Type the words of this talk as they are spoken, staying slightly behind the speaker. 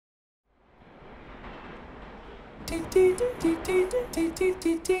Late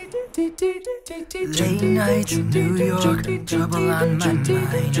nights in New York, trouble on my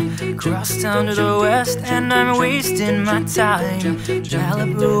mind. Cross town to the west and I'm wasting my time.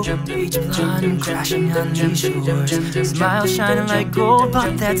 Malibu, beach blonde, crashing on these shores. Smile shining like gold,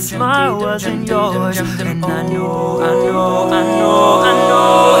 but that smile wasn't yours. And I know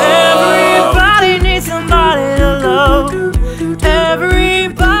everybody needs somebody to love.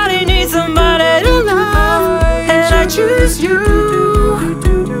 Everybody needs somebody to love. And I choose you.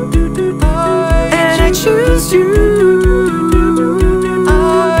 And I choose you.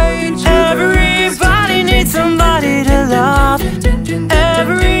 Everybody needs somebody to love.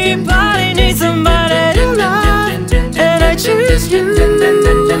 Everybody needs somebody to love. And I choose you.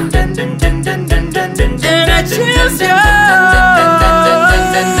 And I choose you.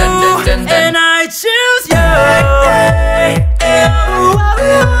 And I choose you.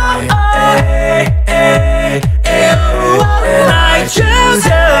 I choose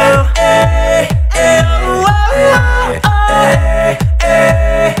you.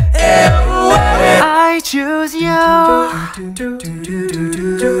 I choose you.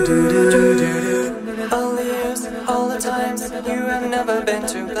 All the years, all the times, you have never been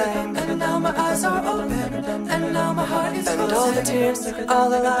to blame. And now my eyes are open, and now my heart is full. And all the tears, all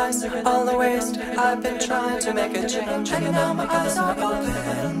the lies, all the waste, I've been trying to make a change. And now my eyes are open.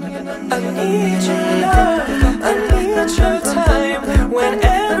 I need your love, I need your time. When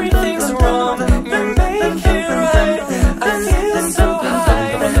everything's wrong, you make it right. I feel so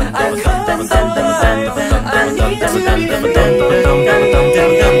high, I come alive. I need to be free.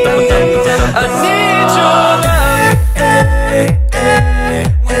 I need your love.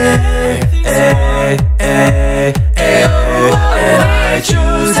 When everything's wrong, I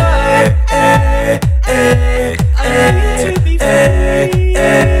choose her. I need to be free.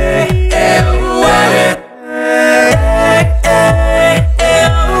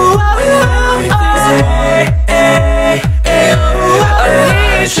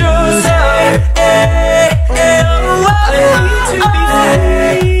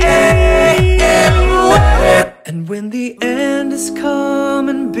 And when the end has come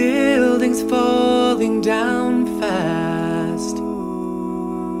and buildings falling down fast,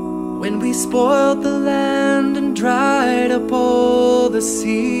 when we spoiled the land and dried up all the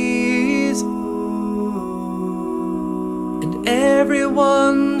seas, and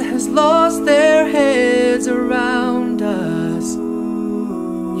everyone has lost their heads around us,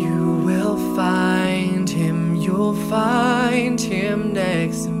 you will find him, you'll find him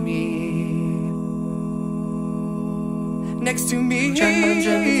next to me. Next to me,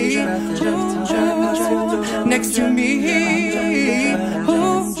 next to me,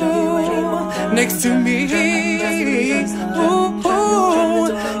 next to me,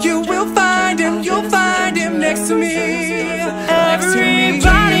 you will find him, you'll find him next to me.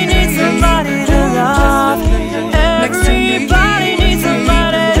 Everybody needs somebody to love. Everybody needs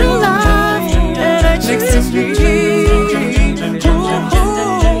somebody to love. And I choose me.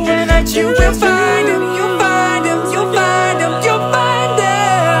 And I choose you will find him, you'll find him, you'll find him, you'll find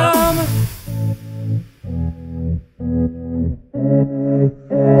him.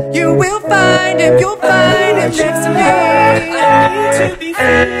 You will find him, you'll find him next to me. I need to be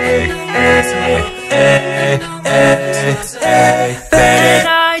free. And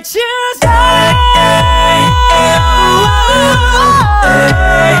I choose you.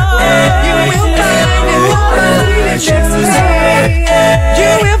 You will find him, you'll find him next to me.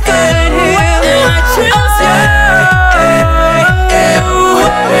 You will find him. And I choose you.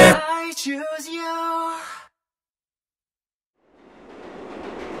 I choose you.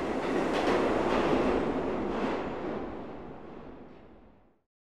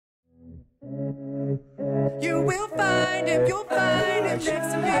 You will find him, you'll find him next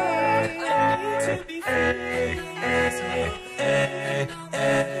to me. I need to be free.